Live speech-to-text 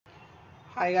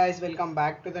Hi guys, welcome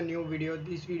back to the new video.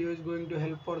 This video is going to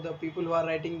help for the people who are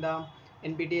writing the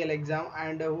NPTEL exam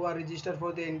and who are registered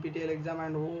for the NPTEL exam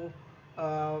and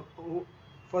who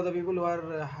for the people who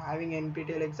are having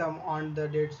NPTEL exam on the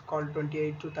dates called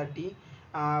 28 to 30.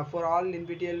 For all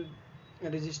NPTEL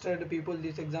registered people,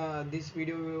 this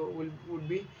video would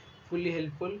be fully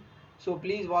helpful. So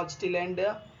please watch till end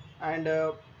and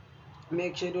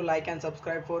make sure to like and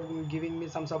subscribe for giving me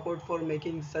some support for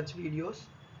making such videos.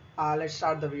 Let's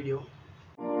start the video.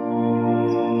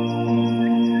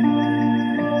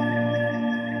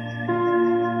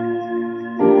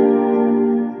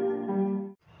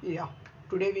 Yeah,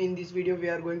 today in this video we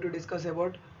are going to discuss uh,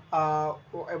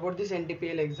 about this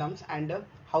NTPL exams and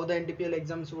how the NTPL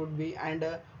exams would be and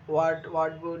what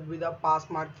would be the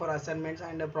pass mark for assignments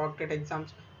and proctored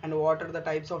exams and what are the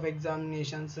types of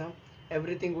examinations.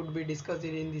 Everything would be discussed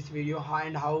in this video,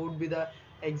 and how would be the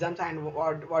exams and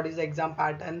what is the exam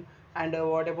pattern and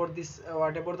what about the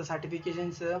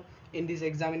certifications in this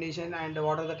examination and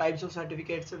what are the types of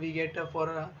certificates we get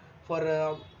for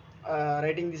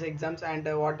writing these exams and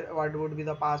what would be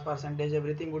the pass percentage.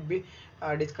 Everything would be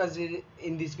discussed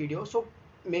in this video, so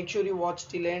make sure you watch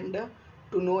till end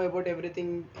to know about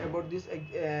everything about this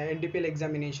NDPL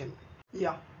examination.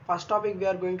 Yeah, first topic we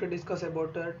are going to discuss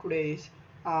about today is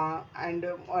and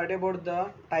what about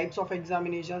the types of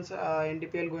examinations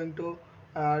NDPL going to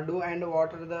do and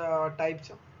what are the types.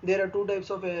 There are two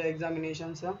types of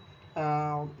examinations. There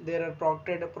are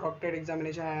proctored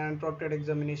examination and unproctored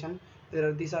examination.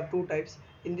 These are two types.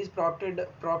 In this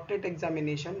proctored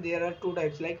examination, there are two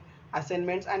types like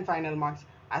assignments and final marks.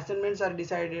 Assignments are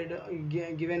decided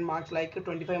given marks like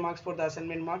 25 marks for the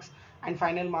assignment marks, and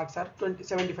final marks are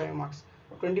 75 marks.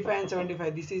 25 and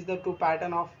 75, this is the two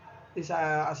pattern of this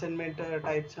assignment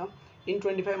types. In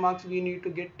 25 marks we need to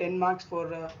get 10 marks for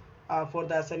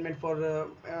the assignment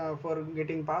for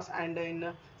getting pass, and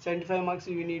in 75 marks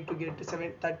we need to get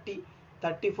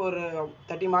 30 for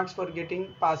 30 marks for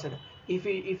getting passed. If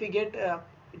we get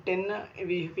 10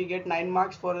 if we get 9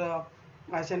 marks for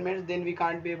assignments, then we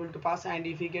can't be able to pass, and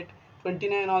if we get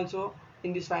 29 also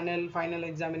in this final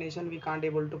examination, we can't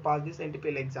able to pass this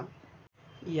NTPL exam.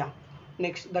 Yeah,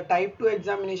 next the type 2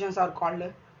 examinations are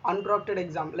called unproctored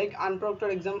exam. Like unproctored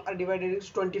exam are divided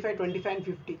into 25, 25 and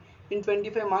 50. In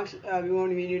 25 marks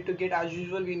we need to get, as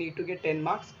usual, we need to get 10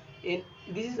 marks. In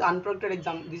this is unproctored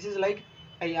exam. This is like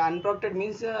unproctored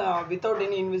means without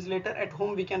any invigilator, at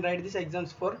home we can write these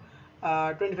exams for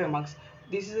 25 marks.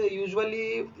 This is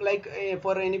usually like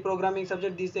for any programming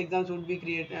subject these exams would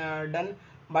be done,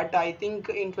 but I think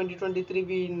in 2023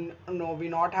 we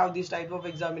not have this type of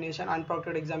examination,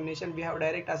 unproctored examination. We have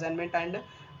direct assignment and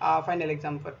final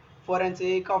exam. For an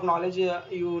sake of knowledge,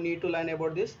 you need to learn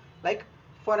about this. Like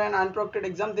for an unproctored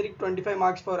exam there is 25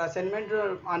 marks for assignment.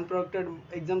 Unproctored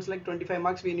exams like 25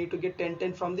 marks we need to get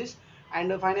 10 from this,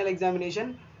 and final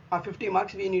examination 50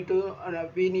 marks we need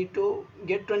to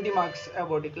get 20 marks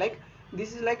about it. Like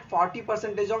this is like 40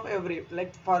 percentage of every,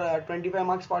 like for 25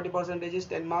 marks 40 percentage is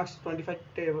 10 marks, 25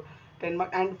 10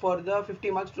 marks, and for the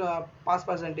 50 marks pass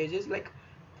percentage is like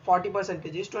 40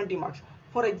 percentage is 20 marks.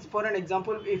 For an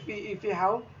example, if we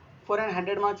have for an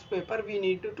 100 marks paper, we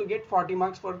need to get 40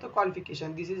 marks for the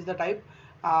qualification. This is the type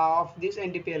of this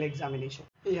NTPL examination.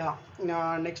 Yeah,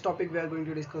 next topic we are going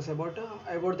to discuss about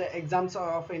the exams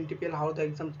of NTPL, how the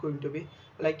exams going to be.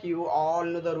 Like you all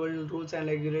know the rules and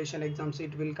regulation exams,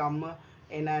 it will come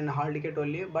in an hall ticket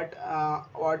only. But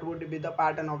what would be the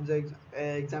pattern of the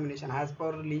examination? As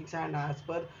per leaks and as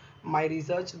per my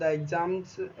research, the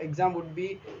exam would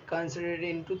be considered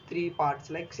into three parts,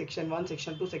 like section 1,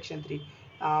 section 2, section 3.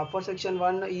 For section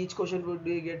 1, each question would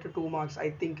be get 2 marks,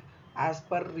 I think. As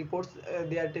per reports,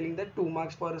 they are telling that 2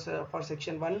 marks for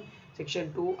section 1,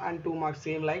 section 2 and 2 marks,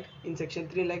 same like in section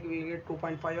 3, like we get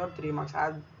 2.5 or 3 marks.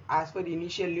 As per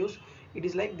initial news, it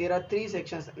is like there are 3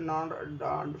 sections, not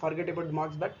forget about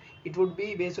marks, but it would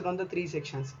be based on the 3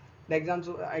 sections. The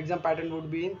exam pattern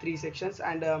would be in 3 sections,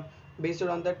 and based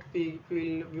on that we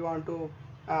want to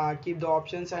keep the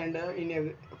options and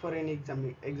for any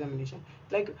examination.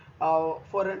 Like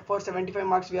for 75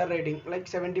 marks we are writing, like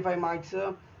 75 marks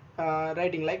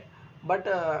writing, like, but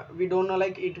we don't know,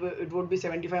 like it would be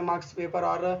 75 marks paper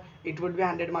or it would be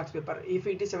 100 marks paper. If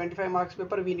it is 75 marks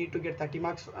paper, we need to get 30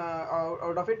 marks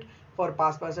out of it for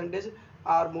pass percentage,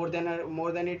 or more than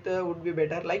it would be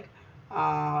better. Like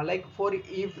for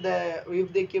if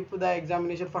they keep the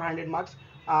examination for 100 marks,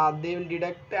 they will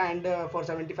deduct and for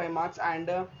 75 marks,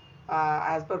 and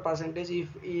as per percentage, if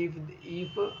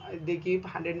they keep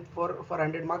 100 for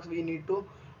 100 marks, we need to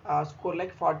score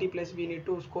like 40 plus, we need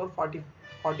to score 40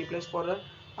 plus for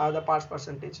the pass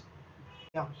percentage.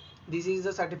 Yeah, this is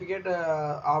the certificate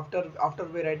after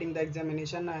we writing the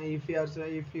examination. If you are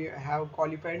if you have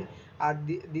qualified,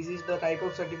 this is the type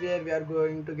of certificate we are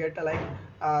going to get. Like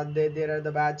there are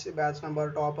the batch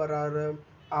number, topper, or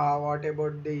what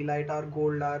about the elite or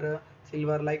gold or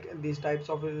silver. Like these types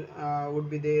of would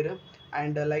be there.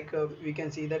 And we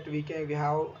can see that we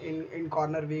have in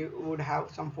corner we would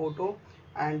have some photo,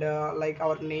 and like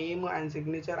our name and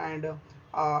signature, and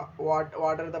what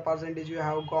are the percentage you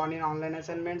have gone in online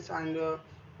assignments, and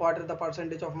what are the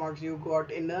percentage of marks you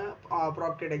got in a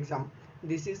proctored exam.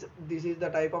 This is the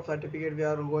type of certificate we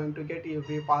are going to get if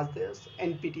we pass this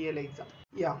NPTEL exam.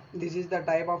 Yeah, this is the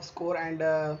type of score, and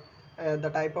the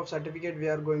type of certificate we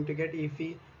are going to get if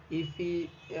we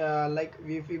like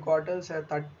if we got us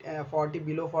 40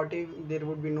 below 40, there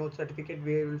would be no certificate,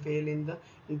 we will fail in the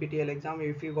NPTEL exam.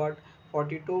 If we got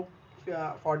 42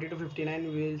 40 to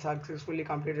 59, we will successfully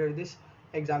completed this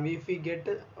exam. If we get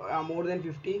more than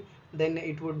 50, then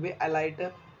it would be elite,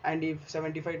 and if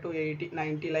 75 to 80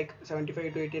 90, like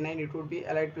 75 to 89, it would be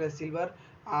elite plus silver.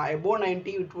 Above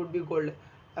 90, it would be gold.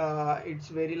 It's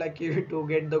very lucky to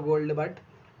get the gold, but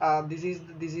this is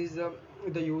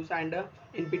the use, and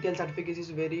NPTEL certificate is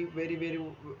very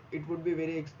it would be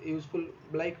very useful.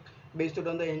 Like based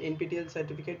on the NPTEL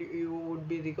certificate, you would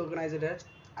be recognized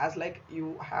as like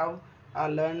you have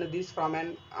learned this from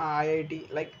an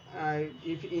IIT. Like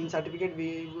if in certificate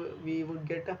we would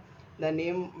get the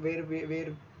name where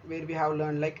we have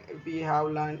learned. Like we have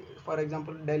learned, for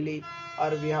example, Delhi,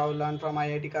 or we have learned from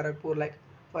IIT Kharagpur. Like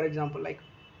for example, like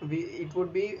we it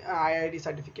would be IIT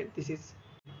certificate. This is,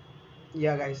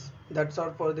 yeah guys, that's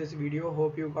all for this video.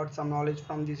 Hope you got some knowledge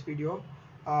from this video.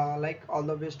 Like all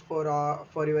the best for your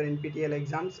NPTEL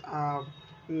exams.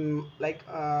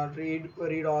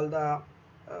 Read all the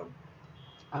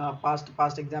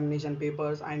past examination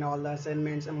papers and all the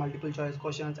assignments and multiple choice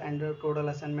questions and total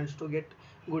assignments to get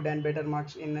good and better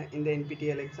marks in the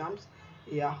NPTEL exams.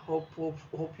 Yeah, hope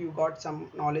you got some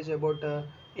knowledge about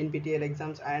NPTEL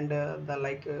exams, and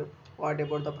the what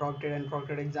about the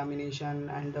proctored examination,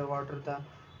 and what are the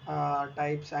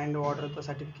types, and what are the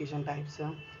certification types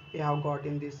we have got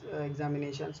in these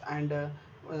examinations, and the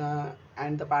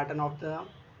pattern of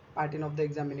the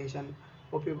examination.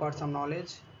 Hope you got some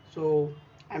knowledge. So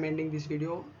I'm ending this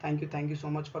video. Thank you so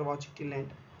much for watching till end.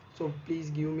 So please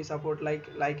give me support,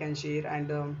 like and share,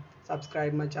 and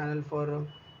subscribe my channel for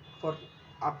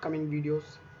upcoming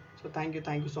videos. So thank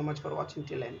you so much for watching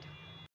till end.